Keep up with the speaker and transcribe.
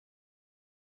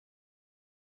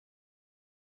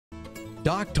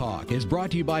DocTalk is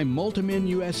brought to you by Multimin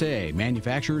USA,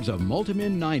 manufacturers of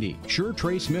Multimin 90, sure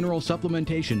trace mineral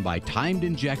supplementation by timed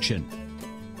injection.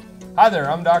 Hi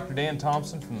there, I'm Dr. Dan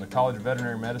Thompson from the College of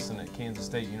Veterinary Medicine at Kansas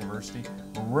State University.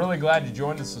 We're really glad you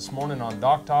joined us this morning on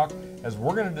DocTalk as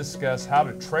we're going to discuss how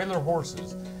to trailer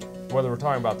horses. Whether we're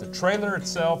talking about the trailer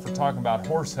itself or talking about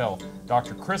horse health,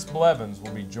 Dr. Chris Blevins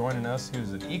will be joining us,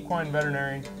 who's an equine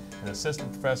veterinarian and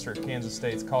assistant professor at Kansas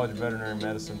State's College of Veterinary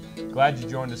Medicine. Glad you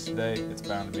joined us today. It's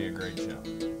bound to be a great show.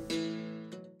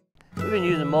 We've been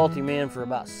using Multimin for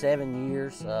about 7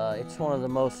 years. It's one of the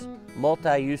most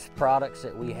multi-use products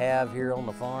that we have here on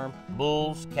the farm.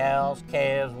 Bulls, cows,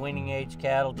 calves, weaning age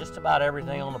cattle, just about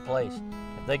everything on the place.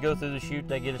 If they go through the chute,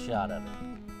 they get a shot of it.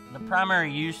 The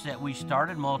primary use that we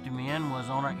started Multimin was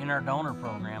in our donor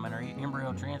program, in our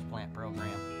embryo transplant program.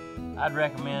 I'd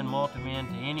recommend Multimin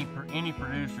to any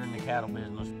producer in the cattle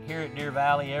business. Here at Deer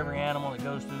Valley, every animal that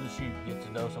goes through the chute gets a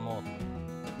dose of Multimin.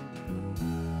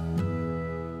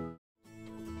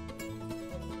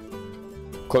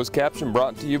 Closed caption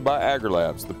brought to you by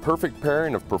AgriLabs, the perfect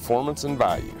pairing of performance and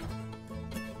value.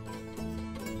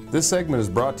 This segment is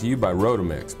brought to you by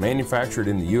Rotomix, manufactured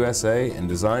in the USA and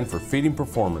designed for feeding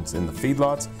performance in the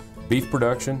feedlots, beef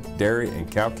production, dairy, and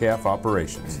cow-calf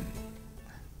operations.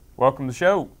 Welcome to the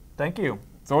show. Thank you.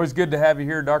 It's always good to have you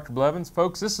here, Dr. Blevins.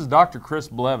 Folks, this is Dr. Chris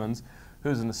Blevins,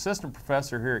 who's an assistant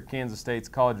professor here at Kansas State's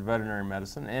College of Veterinary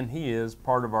Medicine, and he is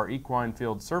part of our equine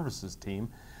field services team,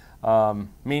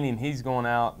 meaning he's going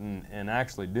out and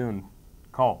actually doing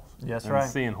calls. Yes, and right.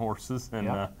 Seeing horses. And,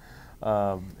 yep.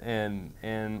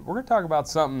 And we're going to talk about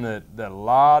something that a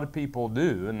lot of people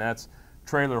do, and that's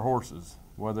trailer horses.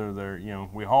 Whether they're,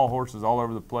 we haul horses all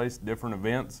over the place, different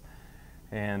events,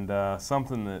 and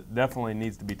something that definitely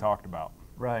needs to be talked about.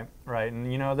 Right, right. And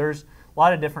there's a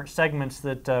lot of different segments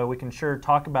that we can sure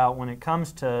talk about when it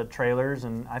comes to trailers.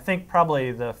 And I think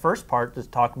probably the first part to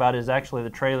talk about is actually the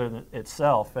trailer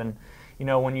itself. And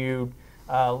when you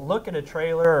look at a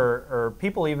trailer, or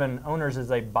people, even owners, as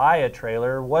they buy a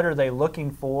trailer, what are they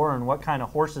looking for and what kind of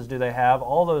horses do they have?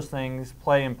 All those things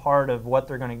play in part of what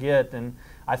they're going to get. And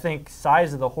I think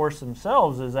size of the horse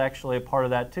themselves is actually a part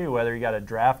of that too, whether you got a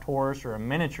draft horse or a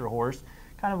miniature horse,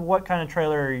 kind of what kind of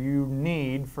trailer you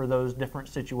need for those different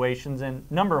situations and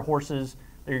number of horses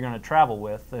that you're going to travel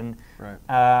with. And right.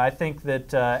 I think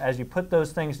that as you put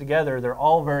those things together, they're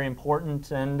all very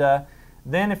important. And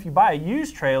then if you buy a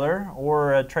used trailer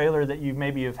or a trailer that you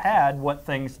maybe have had, what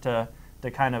things to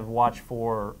kind of watch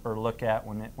for or look at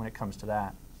when it comes to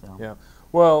that. So. Yeah.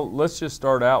 Well, let's just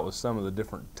start out with some of the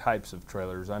different types of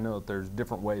trailers. I know that there's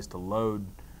different ways to load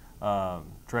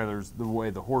trailers, the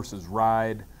way the horses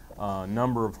ride,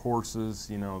 number of horses,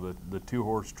 the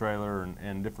two-horse trailer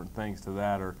and different things to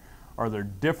that. Are there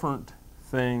different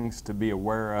things to be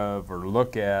aware of or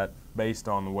look at based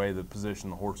on the way the position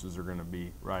the horses are going to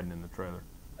be riding in the trailer?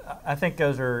 I think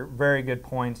those are very good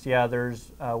points. Yeah,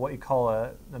 there's what you call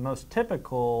the most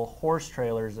typical horse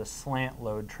trailer is a slant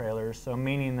load trailer. So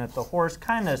meaning that the horse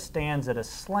kind of stands at a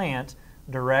slant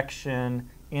direction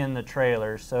in the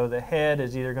trailer. So the head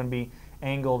is either going to be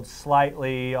angled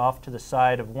slightly off to the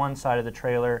side of one side of the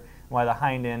trailer, while the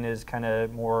hind end is kind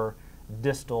of more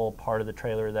distal part of the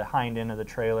trailer, the hind end of the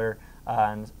trailer,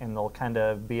 and they'll kind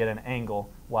of be at an angle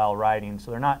while riding.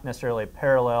 So they're not necessarily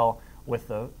parallel with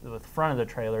the front of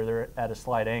the trailer, they're at a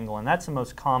slight angle. And that's the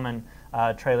most common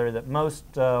trailer that most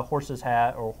horses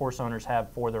have, or horse owners have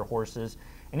for their horses.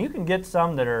 And you can get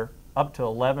some that are up to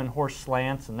 11 horse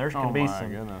slants, and there can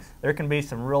be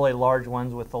some really large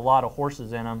ones with a lot of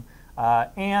horses in them.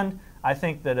 And I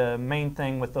think that a main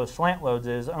thing with those slant loads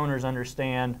is owners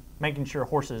understand making sure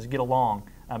horses get along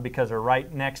because they're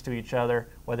right next to each other,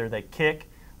 whether they kick.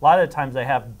 A lot of the times they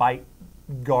have bite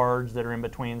guards that are in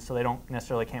between, so they don't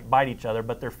necessarily can't bite each other,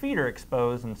 but their feet are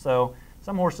exposed, and so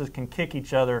some horses can kick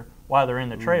each other while they're in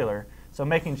the trailer. So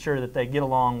making sure that they get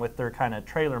along with their kind of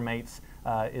trailer mates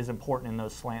is important in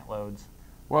those slant loads.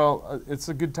 Well, it's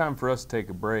a good time for us to take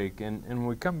a break, and when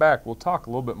we come back, we'll talk a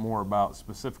little bit more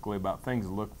specifically about things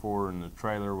to look for in the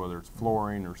trailer, whether it's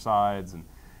flooring or sides,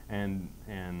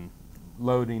 and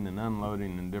loading and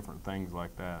unloading and different things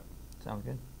like that. Sounds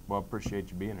good. Well, I appreciate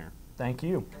you being here. Thank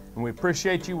you. And we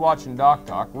appreciate you watching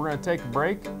DocTalk. We're going to take a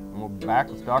break, and we'll be back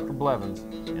with Dr. Blevins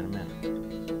in a minute.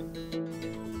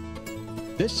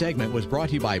 This segment was brought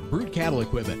to you by Brute Cattle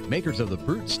Equipment, makers of the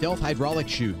Brute Stealth Hydraulic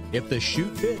Chute. If the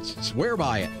chute fits, swear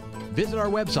by it. Visit our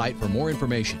website for more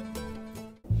information.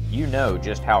 You know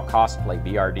just how costly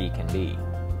BRD can be,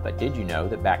 but did you know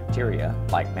that bacteria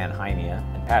like Mannheimia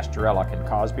and Pasteurella can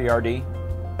cause BRD?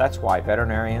 That's why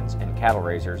veterinarians and cattle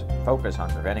raisers focus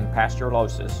on preventing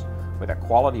pasteurellosis with a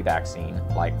quality vaccine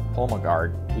like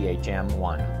Pulmogard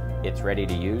PHM1. It's ready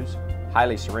to use,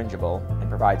 highly syringeable, and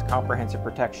provides comprehensive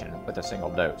protection with a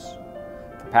single dose.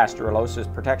 For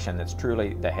pasteurellosis protection that's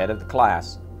truly the head of the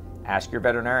class, ask your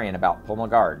veterinarian about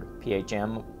Pulmogard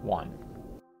PHM1.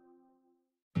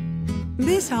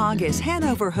 This hog is head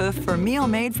over hoof for meal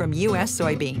made from U.S.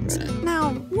 soybeans.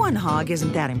 Now, one hog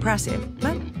isn't that impressive,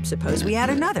 but suppose we add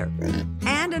another,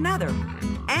 and another,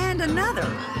 and another.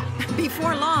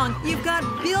 Before long, you've got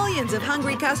billions of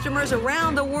hungry customers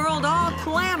around the world all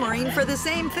clamoring for the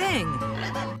same thing.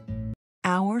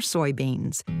 Our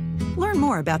soybeans. Learn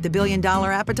more about the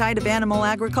billion-dollar appetite of animal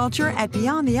agriculture at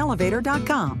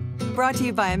BeyondTheElevator.com. Brought to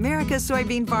you by America's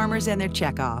soybean farmers and their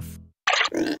checkoff.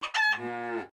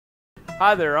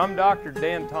 Hi there, I'm Dr.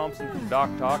 Dan Thompson from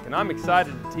DocTalk, and I'm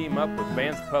excited to team up with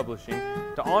Vance Publishing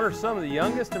to honor some of the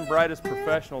youngest and brightest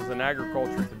professionals in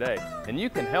agriculture today. And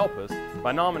you can help us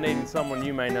by nominating someone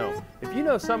you may know. If you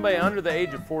know somebody under the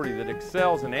age of 40 that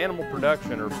excels in animal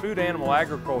production or food animal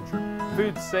agriculture,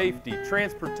 food safety,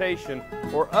 transportation,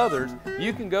 or others,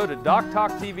 you can go to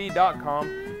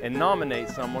DocTalkTV.com and nominate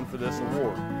someone for this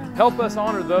award. Help us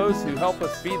honor those who help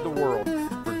us feed the world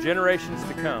for generations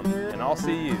to come, and I'll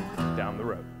see you down the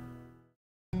road.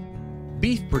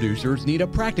 Beef producers need a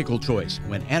practical choice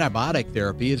when antibiotic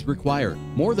therapy is required.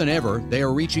 More than ever, they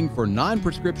are reaching for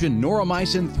non-prescription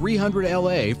Noromycin 300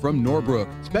 LA from Norbrook,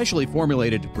 specially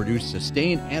formulated to produce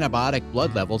sustained antibiotic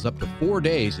blood levels up to 4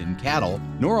 days in cattle.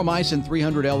 Noromycin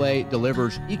 300 LA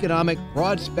delivers economic,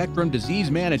 broad-spectrum disease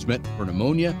management for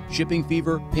pneumonia, shipping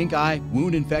fever, pink eye,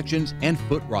 wound infections, and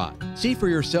foot rot. See for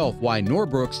yourself why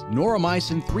Norbrook's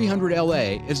Noromycin 300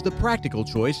 LA is the practical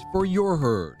choice for your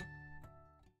herd.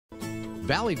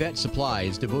 Valley Vet Supply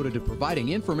is devoted to providing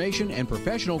information and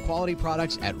professional quality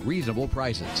products at reasonable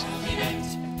prices.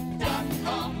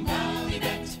 ValleyVet.com,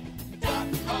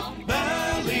 ValleyVet.com,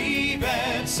 Valley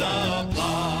Vet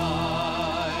Supply.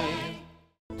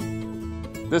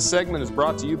 This segment is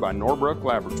brought to you by Norbrook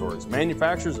Laboratories,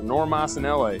 manufacturers of Noromycin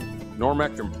LA,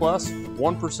 Normectin Plus,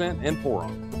 1%, and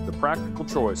Poron, the practical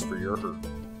choice for your herd.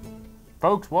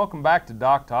 Folks, welcome back to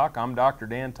Doc Talk. I'm Dr.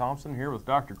 Dan Thompson here with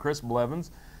Dr. Chris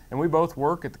Blevins, and we both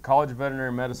work at the College of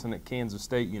Veterinary Medicine at Kansas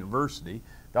State University.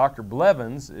 Dr.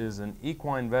 Blevins is an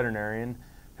equine veterinarian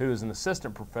who is an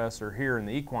assistant professor here in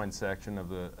the equine section of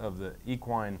the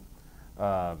equine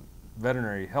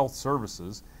veterinary health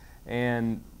services.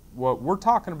 And what we're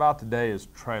talking about today is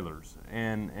trailers,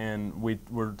 and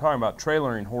we're talking about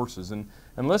trailering horses. And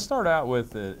let's start out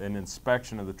with an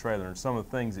inspection of the trailer and some of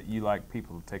the things that you like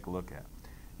people to take a look at.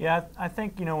 Yeah, I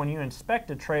think, when you inspect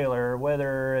a trailer,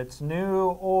 whether it's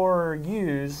new or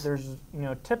used, there's,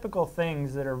 typical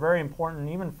things that are very important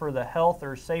even for the health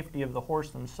or safety of the horse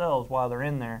themselves while they're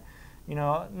in there.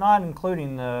 Not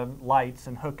including the lights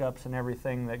and hookups and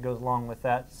everything that goes along with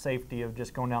that safety of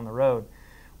just going down the road.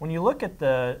 When you look at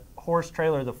the horse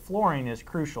trailer, the flooring is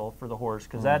crucial for the horse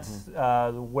because that's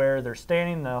where they're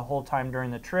standing the whole time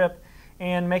during the trip,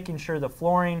 and making sure the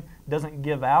flooring doesn't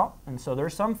give out. And so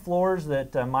there's some floors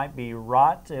that might be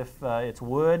rot if it's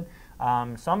wood,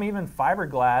 some even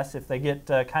fiberglass if they get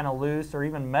kind of loose, or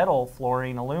even metal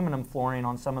flooring, aluminum flooring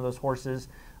on some of those horses.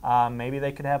 Maybe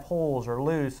they could have holes or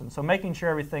loose. And so making sure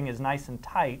everything is nice and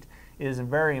tight is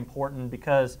very important,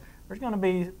 because there's going to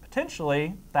be potentially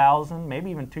 1,000, maybe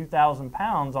even 2,000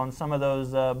 pounds on some of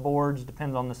those boards,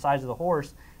 depends on the size of the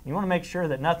horse. You want to make sure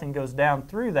that nothing goes down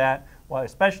through that,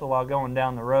 especially while going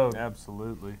down the road.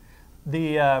 Absolutely.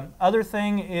 The other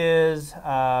thing is,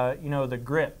 the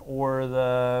grip or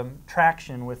the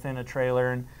traction within a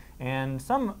trailer. And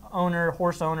some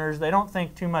horse owners, they don't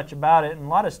think too much about it. And a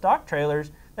lot of stock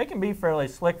trailers, they can be fairly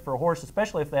slick for a horse,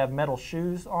 especially if they have metal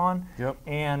shoes on. Yep.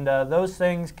 And those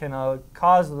things can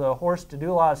cause the horse to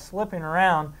do a lot of slipping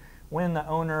around when the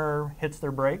owner hits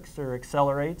their brakes or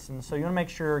accelerates. And so you want to make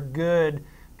sure good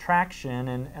traction,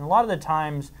 and a lot of the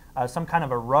times some kind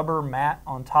of a rubber mat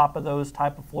on top of those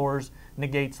type of floors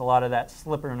negates a lot of that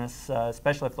slipperiness,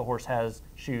 especially if the horse has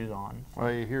shoes on.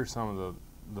 Well, you hear some of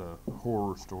the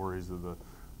horror stories of the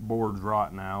boards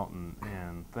rotting out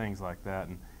and things like that.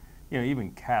 And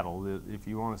even cattle, if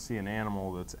you want to see an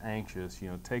animal that's anxious,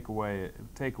 take away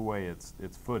its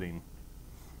footing.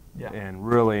 Yeah. And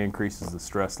really increases the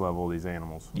stress level of these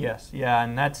animals. Yes, yeah,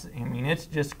 and it's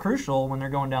just crucial when they're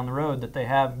going down the road that they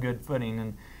have good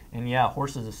footing. And yeah,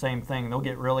 horses the same thing. They'll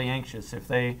get really anxious if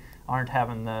they aren't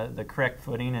having the correct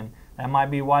footing, and that might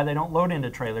be why they don't load into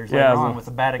trailers later on with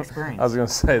a bad experience. I was going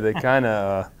to say, they kind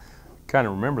of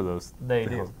remember those. They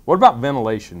do. What about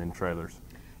ventilation in trailers?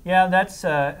 Yeah, that's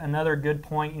another good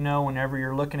point. Whenever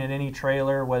you're looking at any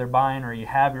trailer, whether buying or you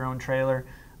have your own trailer,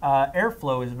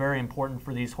 airflow is very important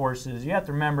for these horses. You have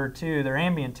to remember too, their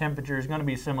ambient temperature is going to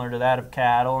be similar to that of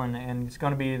cattle, and it's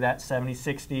going to be that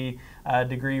 70-60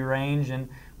 degree range. And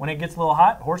when it gets a little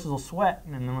hot, horses will sweat,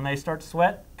 and then when they start to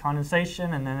sweat,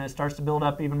 condensation, and then it starts to build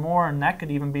up even more, and that could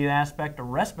even be an aspect of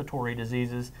respiratory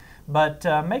diseases. But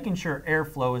making sure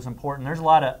airflow is important. There's a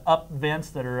lot of up vents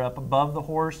that are up above the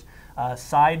horse,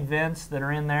 side vents that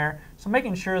are in there, so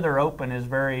making sure they're open is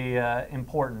very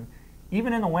important.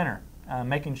 Even in the winter,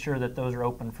 making sure that those are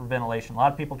open for ventilation. A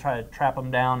lot of people try to trap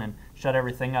them down and shut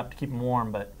everything up to keep them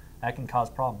warm, but that can cause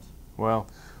problems. Well,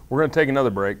 we're going to take another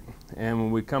break, and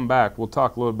when we come back, we'll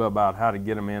talk a little bit about how to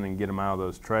get them in and get them out of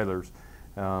those trailers.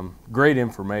 Great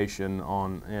information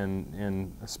on,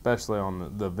 and especially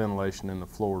on the ventilation in the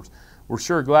floors. We're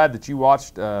sure glad that you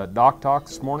watched Doc Talk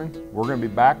this morning. We're going to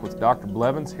be back with Dr.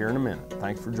 Blevins here in a minute.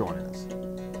 Thanks for joining us.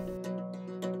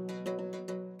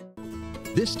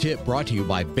 This tip brought to you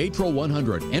by Baytril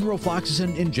 100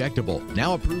 Enrofloxacin Injectable,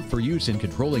 now approved for use in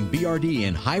controlling BRD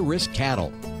in high-risk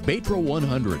cattle. Baytril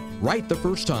 100, right the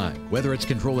first time, whether it's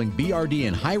controlling BRD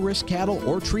in high-risk cattle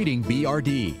or treating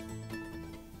BRD.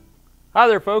 Hi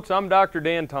there folks, I'm Dr.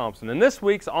 Dan Thompson, and this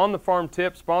week's On the Farm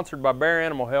tip, sponsored by Bear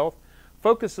Animal Health,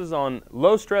 focuses on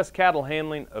low-stress cattle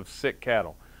handling of sick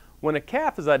cattle. When a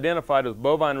calf is identified with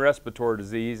bovine respiratory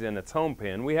disease in its home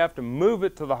pen, we have to move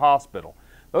it to the hospital.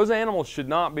 Those animals should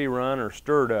not be run or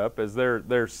stirred up as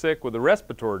they're sick with a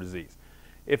respiratory disease.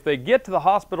 If they get to the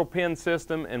hospital pen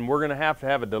system and we're going to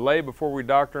have a delay before we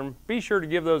doctor them, be sure to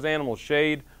give those animals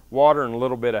shade, water, and a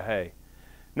little bit of hay.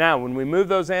 Now, when we move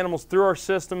those animals through our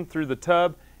system, through the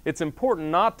tub, it's important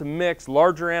not to mix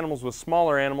larger animals with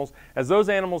smaller animals, as those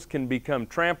animals can become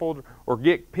trampled or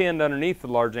get pinned underneath the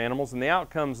large animals, and the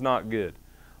outcome's not good.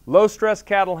 Low-stress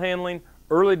cattle handling,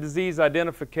 early disease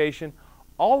identification,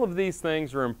 all of these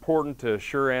things are important to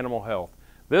assure animal health.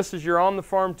 This is your On the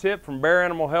Farm tip from Bear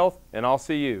Animal Health, and I'll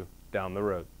see you down the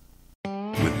road.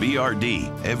 With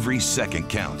BRD, every second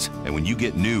counts. And when you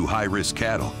get new high-risk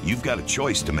cattle, you've got a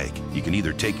choice to make. You can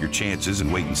either take your chances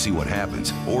and wait and see what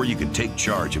happens, or you can take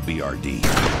charge of BRD.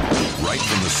 Right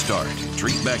from the start,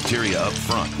 treat bacteria up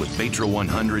front with Baytril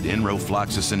 100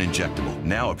 Enrofloxacin Injectable,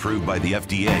 now approved by the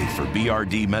FDA for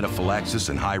BRD metaphylaxis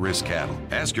in high-risk cattle.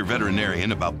 Ask your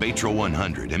veterinarian about Baytril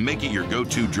 100 and make it your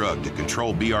go-to drug to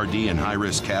control BRD in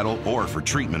high-risk cattle or for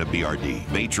treatment of BRD.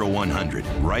 Baytril 100,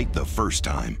 right the first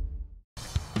time.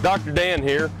 Dr. Dan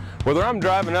here. Whether I'm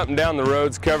driving up and down the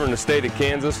roads covering the state of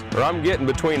Kansas, or I'm getting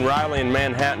between Riley and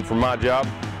Manhattan for my job,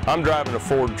 I'm driving a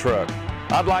Ford truck.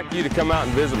 I'd like you to come out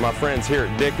and visit my friends here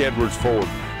at Dick Edwards Ford.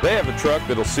 They have a truck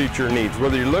that'll suit your needs,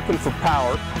 whether you're looking for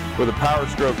power with a Power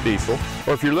Stroke diesel,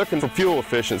 or if you're looking for fuel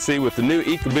efficiency with the new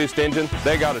EcoBoost engine,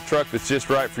 they got a truck that's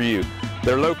just right for you.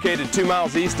 They're located 2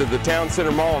 miles east of the Town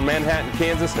Center Mall in Manhattan,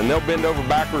 Kansas, and they'll bend over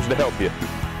backwards to help you.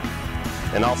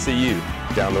 And I'll see you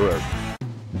down the road.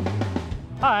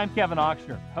 Hi, I'm Kevin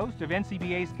Oxner, host of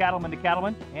NCBA's Cattleman to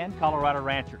Cattleman and Colorado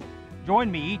Rancher. Join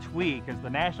me each week as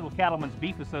the National Cattlemen's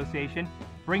Beef Association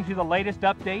brings you the latest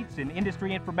updates in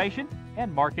industry information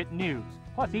and market news.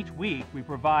 Plus, each week we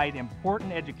provide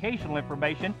important educational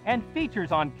information and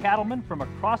features on cattlemen from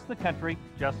across the country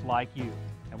just like you.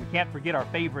 And we can't forget our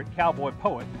favorite cowboy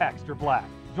poet, Baxter Black.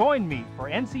 Join me for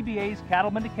NCBA's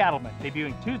Cattleman to Cattleman,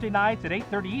 debuting Tuesday nights at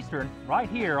 8:30 Eastern, right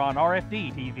here on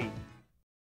RFD TV.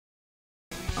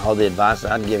 All the advice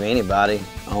I'd give anybody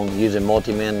on using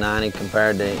Multi-Min 90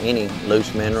 compared to any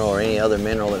loose mineral or any other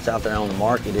mineral that's out there on the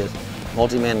market is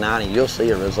Multi-Min 90, you'll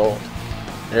see a result.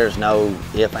 There's no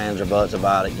ifs, ands, or buts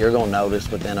about it. You're going to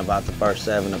notice within about the first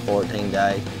 7 to 14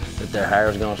 days that their hair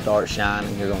is going to start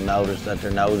shining. You're going to notice that their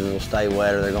noses will stay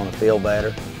wetter. They're going to feel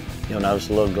better. You'll notice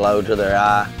a little glow to their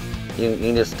eye. You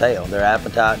can just tell. Their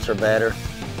appetites are better.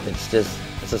 It's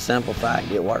a simple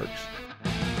fact. It works.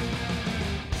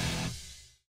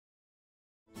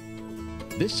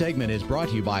 This segment is brought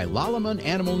to you by Lalaman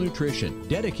Animal Nutrition,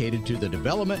 dedicated to the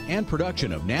development and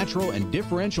production of natural and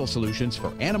differential solutions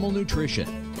for animal nutrition.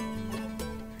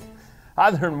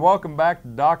 Hi there and welcome back to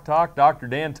Doc Talk. Dr.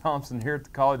 Dan Thompson here at the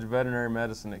College of Veterinary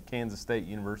Medicine at Kansas State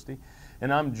University.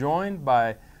 And I'm joined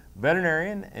by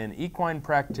veterinarian and equine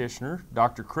practitioner,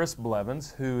 Dr. Chris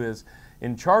Blevins, who is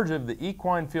in charge of the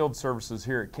equine field services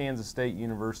here at Kansas State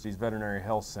University's Veterinary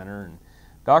Health Center. And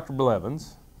Dr.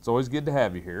 Blevins, it's always good to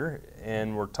have you here,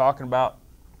 and we're talking about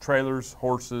trailers,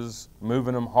 horses,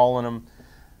 moving them, hauling them,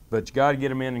 but you got to get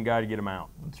them in and got to get them out.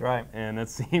 That's right. And it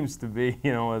seems to be,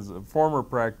 you know, as a former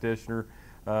practitioner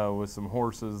with some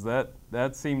horses,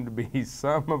 that seemed to be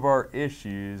some of our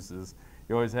issues. Is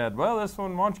you always had, well, this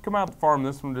one, why don't you come out the farm?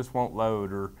 This one just won't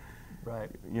load, or Right.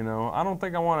 You know, I don't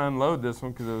think I want to unload this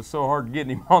one because it was so hard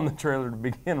getting him on the trailer to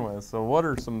begin with. So what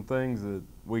are some things that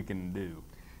we can do?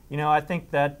 You know, I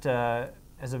think that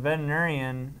as a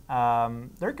veterinarian,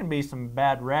 there can be some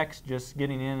bad wrecks just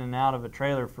getting in and out of a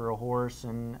trailer for a horse.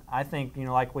 And I think, you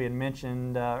know, like we had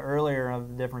mentioned earlier of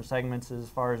the different segments as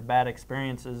far as bad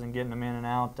experiences and getting them in and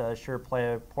out sure play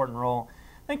an important role.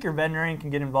 I think your veterinarian can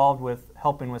get involved with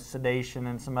helping with sedation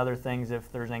and some other things if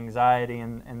there's anxiety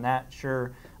and that,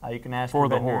 sure, you can ask for your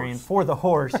veterinarian for the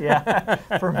horse, yeah,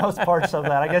 for most parts of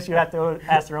that. I guess you have to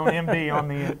ask their own MD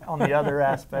on the other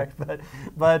aspect,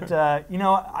 but you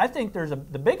know, I think there's the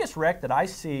biggest wreck that I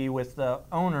see with the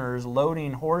owners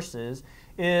loading horses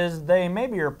is they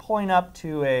maybe are pulling up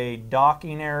to a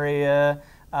docking area.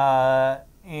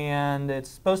 And it's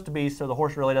supposed to be so the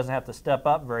horse really doesn't have to step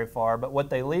up very far, but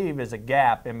what they leave is a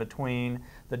gap in between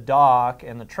the dock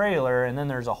and the trailer, and then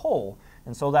there's a hole.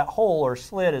 And so that hole or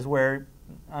slit is where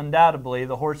undoubtedly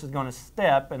the horse is going to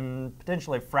step and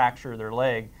potentially fracture their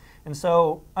leg. And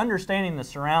so understanding the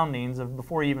surroundings of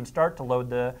before you even start to load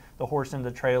the horse into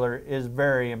the trailer is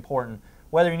very important.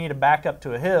 Whether you need to back up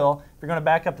to a hill, if you're going to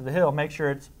back up to the hill, make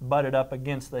sure it's butted up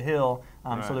against the hill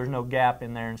right. so there's no gap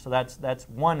in there. And so that's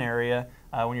one area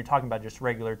when you're talking about just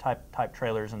regular type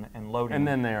trailers and loading. And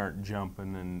then they aren't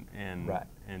jumping and right.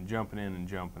 and jumping in and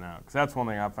jumping out. Because that's one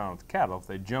thing I found with cattle. If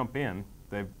they jump in,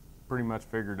 they've pretty much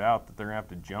figured out that they're going to have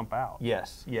to jump out.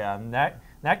 Yes, yeah, and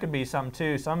that could be something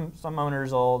too. Some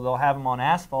owners they'll have them on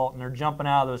asphalt and they're jumping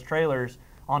out of those trailers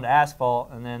onto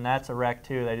asphalt, and then that's a wreck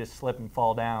too. They just slip and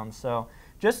fall down. So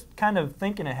just kind of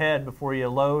thinking ahead before you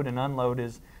load and unload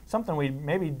is something we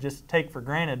maybe just take for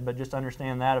granted, but just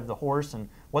understand that of the horse and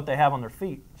what they have on their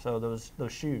feet, so those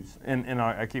shoes. And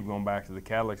I keep going back to the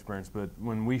cattle experience, but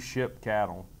when we ship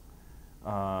cattle,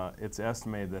 it's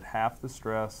estimated that half the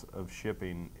stress of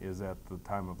shipping is at the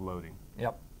time of loading.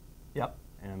 Yep.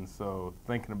 And so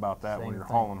thinking about that Same when you're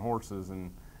thing. hauling horses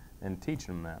and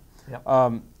teaching them that.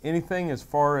 Yep. Anything as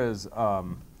far as,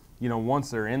 you know,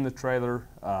 once they're in the trailer,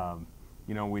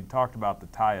 you know, we talked about the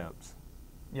tie-ups.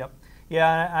 Yep.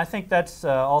 Yeah, I think that's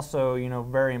also, you know,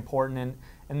 very important.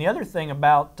 And the other thing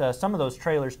about some of those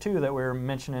trailers too that we were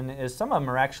mentioning is some of them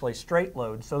are actually straight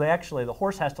loads. So the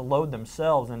horse has to load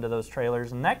themselves into those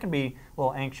trailers, and that can be a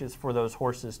little anxious for those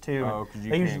horses too. Oh, because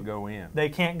you can't go in. They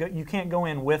can't go. You can't go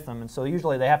in with them, and so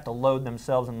usually they have to load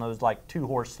themselves in those like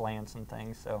 2-horse slants and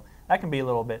things. So that can be a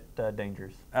little bit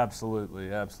dangerous.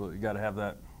 Absolutely, absolutely. You got to have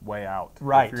that way out.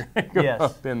 Right. If you're gonna go yes.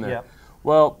 up in there. Yep.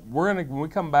 Well, when we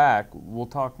come back, we'll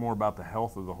talk more about the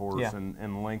health of the horse Yeah.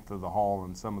 and length of the haul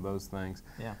and some of those things.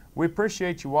 Yeah. We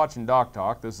appreciate you watching Doc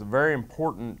Talk. This is a very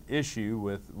important issue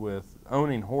with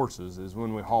owning horses is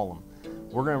when we haul them.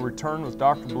 We're going to return with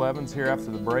Dr. Blevins here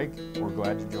after the break. We're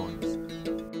glad you joined us.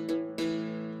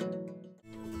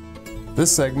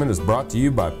 This segment is brought to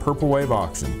you by Purple Wave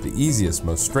Auction, the easiest,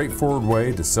 most straightforward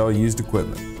way to sell used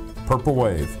equipment. Purple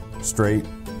Wave, straight,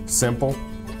 simple,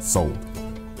 sold.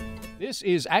 This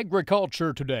is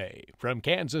Agriculture Today from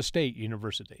Kansas State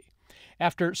University.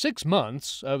 After 6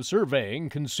 months of surveying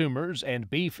consumers and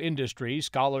beef industry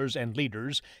scholars and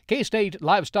leaders, K-State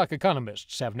livestock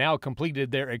economists have now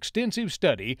completed their extensive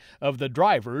study of the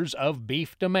drivers of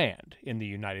beef demand in the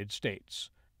United States.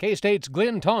 K-State's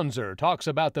Glenn Tonzer talks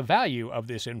about the value of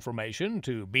this information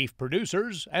to beef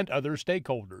producers and other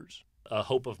stakeholders. A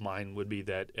hope of mine would be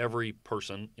that every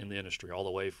person in the industry, all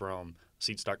the way from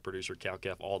seed stock producer,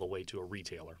 cow-calf, all the way to a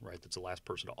retailer, right, that's the last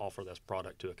person to offer this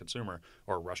product to a consumer,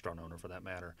 or a restaurant owner for that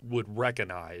matter, would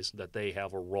recognize that they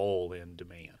have a role in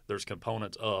demand. There's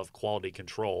components of quality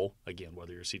control, again,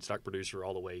 whether you're a seed stock producer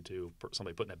all the way to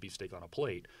somebody putting that beef steak on a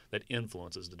plate, that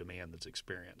influences the demand that's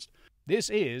experienced. This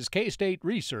is K-State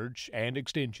Research and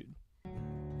Extension.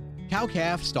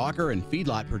 Cow-calf, stalker, and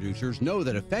feedlot producers know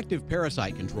that effective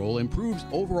parasite control improves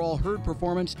overall herd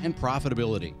performance and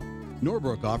profitability.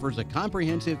 Norbrook offers a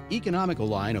comprehensive, economical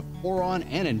line of pour-on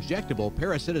and injectable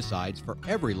parasiticides for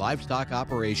every livestock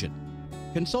operation.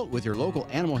 Consult with your local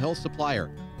animal health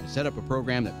supplier to set up a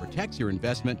program that protects your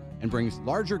investment and brings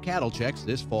larger cattle checks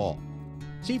this fall.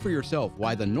 See for yourself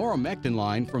why the Noromectin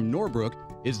line from Norbrook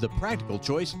is the practical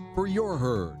choice for your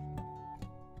herd.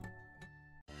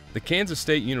 The Kansas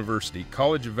State University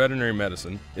College of Veterinary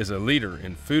Medicine is a leader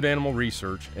in food animal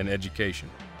research and education.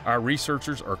 Our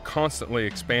researchers are constantly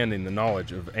expanding the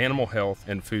knowledge of animal health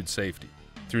and food safety.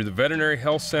 Through the Veterinary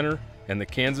Health Center and the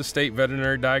Kansas State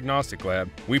Veterinary Diagnostic Lab,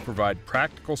 we provide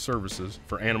practical services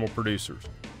for animal producers.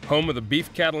 Home of the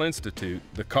Beef Cattle Institute,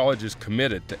 the college is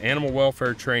committed to animal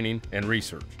welfare training and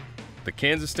research. The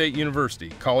Kansas State University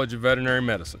College of Veterinary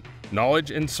Medicine,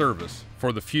 knowledge and service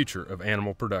for the future of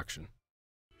animal production.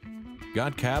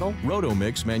 Got cattle?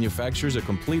 Rotomix manufactures a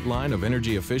complete line of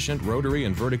energy-efficient rotary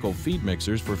and vertical feed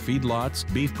mixers for feedlots,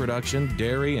 beef production,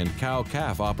 dairy, and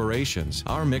cow-calf operations.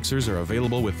 Our mixers are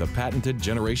available with the patented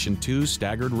Generation 2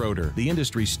 staggered rotor, the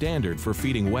industry standard for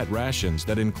feeding wet rations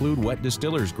that include wet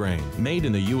distiller's grain. Made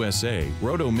in the USA,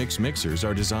 Rotomix mixers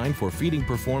are designed for feeding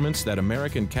performance that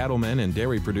American cattlemen and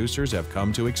dairy producers have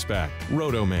come to expect.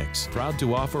 Rotomix, proud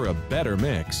to offer a better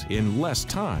mix in less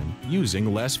time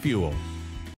using less fuel.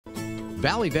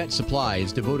 Valley Vet Supply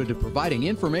is devoted to providing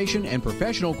information and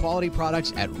professional quality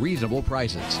products at reasonable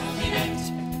prices.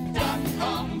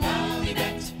 ValleyVet.com,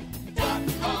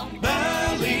 ValleyVet.com,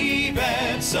 Valley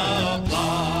Vet Supply.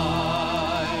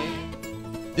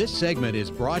 This segment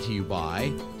is brought to you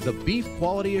by the Beef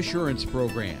Quality Assurance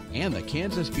Program and the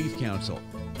Kansas Beef Council,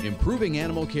 improving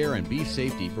animal care and beef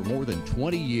safety for more than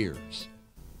 20 years.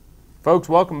 Folks,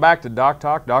 welcome back to Doc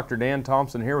Talk. Dr. Dan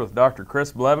Thompson here with Dr.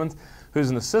 Chris Blevins, who's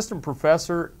an assistant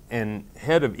professor and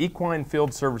head of equine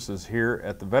field services here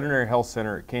at the Veterinary Health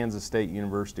Center at Kansas State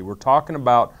University. We're talking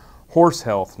about horse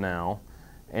health now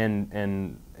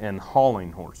and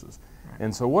hauling horses. Right.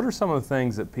 And so what are some of the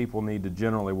things that people need to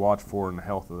generally watch for in the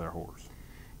health of their horse?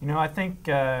 You know, I think,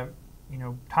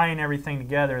 tying everything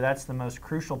together, that's the most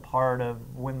crucial part of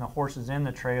when the horse is in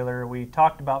the trailer. We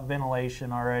talked about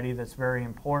ventilation already, that's very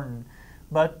important.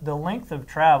 But the length of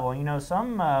travel,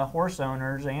 some horse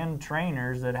owners and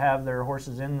trainers that have their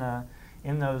horses in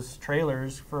those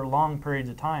trailers for long periods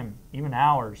of time, even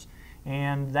hours.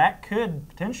 And that could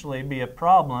potentially be a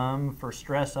problem for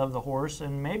stress of the horse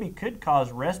and maybe could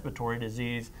cause respiratory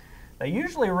disease. They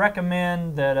usually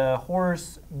recommend that a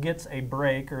horse gets a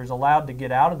break or is allowed to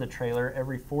get out of the trailer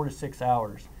every 4 to 6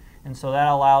 hours. And so that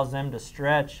allows them to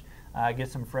stretch, get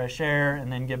some fresh air, and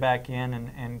then get back in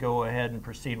and go ahead and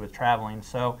proceed with traveling.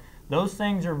 So those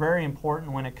things are very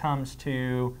important when it comes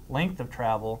to length of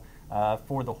travel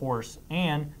for the horse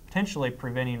and potentially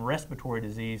preventing respiratory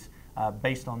disease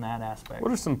based on that aspect.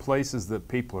 What are some places that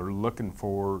people are looking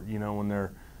for, when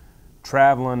they're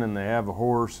traveling and they have a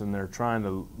horse and they're trying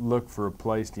to look for a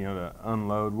place to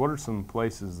unload? What are some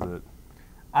places that...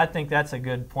 I think that's a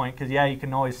good point because, you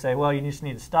can always say, well, you just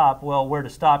need to stop. Well, where to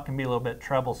stop can be a little bit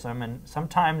troublesome, and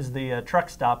sometimes the truck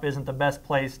stop isn't the best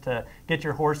place to get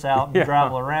your horse out and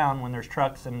travel around when there's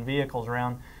trucks and vehicles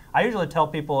around. I usually tell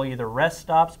people either rest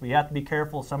stops, but you have to be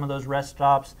careful some of those rest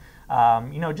stops.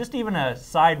 Just even a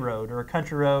side road or a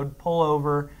country road, pull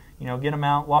over, get them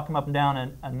out, walk them up and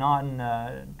down a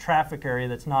non-traffic area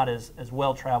that's not as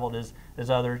well traveled as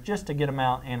others, just to get them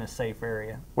out in a safe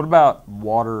area. What about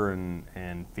water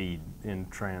and feed in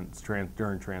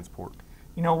during transport?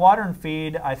 Water and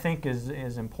feed I think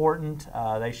is important.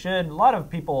 They should. A lot of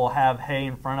people have hay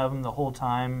in front of them the whole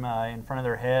time in front of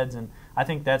their heads, and I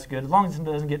think that's good as long as it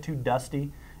doesn't get too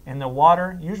dusty. And the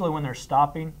water, usually when they're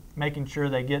stopping, making sure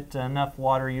they get enough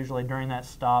water usually during that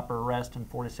stop or rest in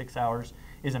 4 to 6 hours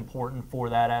is important for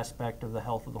that aspect of the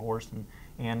health of the horse,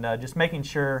 and just making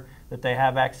sure that they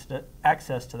have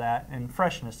access to that and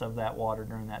freshness of that water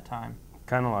during that time.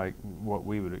 Kind of like what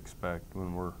we would expect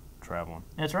when we're traveling.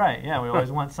 That's right, we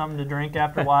always want something to drink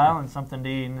after a while and something to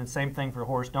eat, and the same thing for a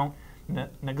horse. Don't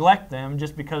neglect them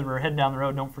just because we're heading down the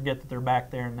road. Don't forget that they're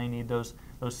back there and they need those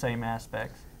same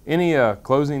aspects. Any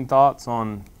closing thoughts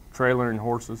on trailering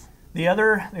horses? The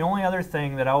only other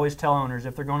thing that I always tell owners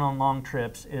if they're going on long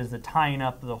trips is the tying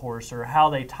up of the horse or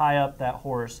how they tie up that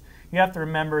horse. You have to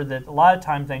remember that a lot of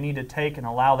times they need to take and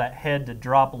allow that head to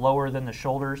drop lower than the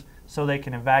shoulders so they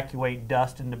can evacuate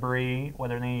dust and debris,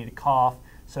 whether they need to cough.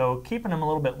 So keeping them a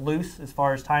little bit loose as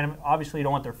far as tying them. Obviously you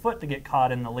don't want their foot to get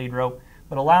caught in the lead rope,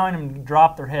 but allowing them to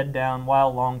drop their head down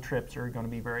while long trips are going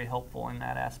to be very helpful in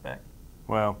that aspect.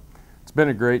 Well, it's been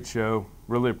a great show.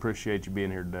 Really appreciate you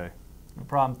being here today. No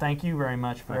problem. Thank you very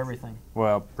much for everything.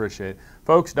 Well, appreciate it.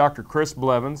 Folks, Dr. Chris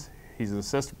Blevins, he's an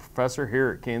assistant professor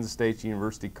here at Kansas State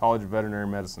University College of Veterinary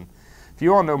Medicine. If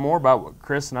you want to know more about what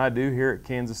Chris and I do here at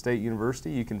Kansas State University,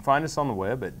 you can find us on the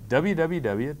web at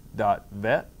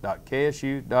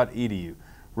www.vet.ksu.edu.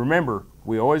 Remember,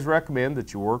 we always recommend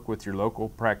that you work with your local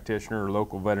practitioner or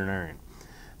local veterinarian.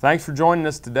 Thanks for joining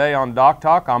us today on Doc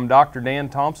Talk. I'm Dr. Dan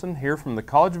Thompson here from the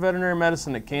College of Veterinary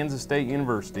Medicine at Kansas State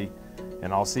University,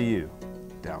 and I'll see you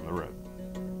down the road.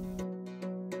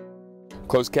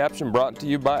 Closed caption brought to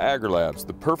you by AgriLabs,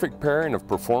 the perfect pairing of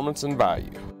performance and value.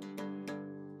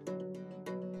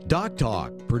 Doc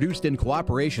Talk, produced in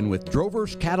cooperation with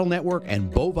Drovers Cattle Network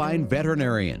and Bovine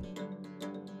Veterinarian.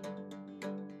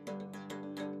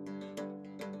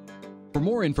 For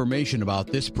more information about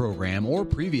this program or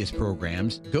previous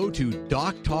programs, go to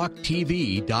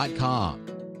DocTalkTV.com.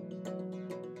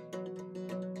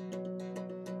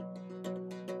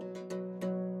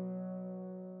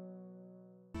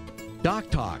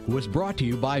 DocTalk was brought to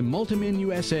you by Multimin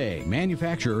USA,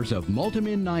 manufacturers of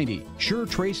Multimin 90, sure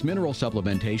trace mineral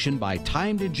supplementation by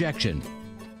timed injection.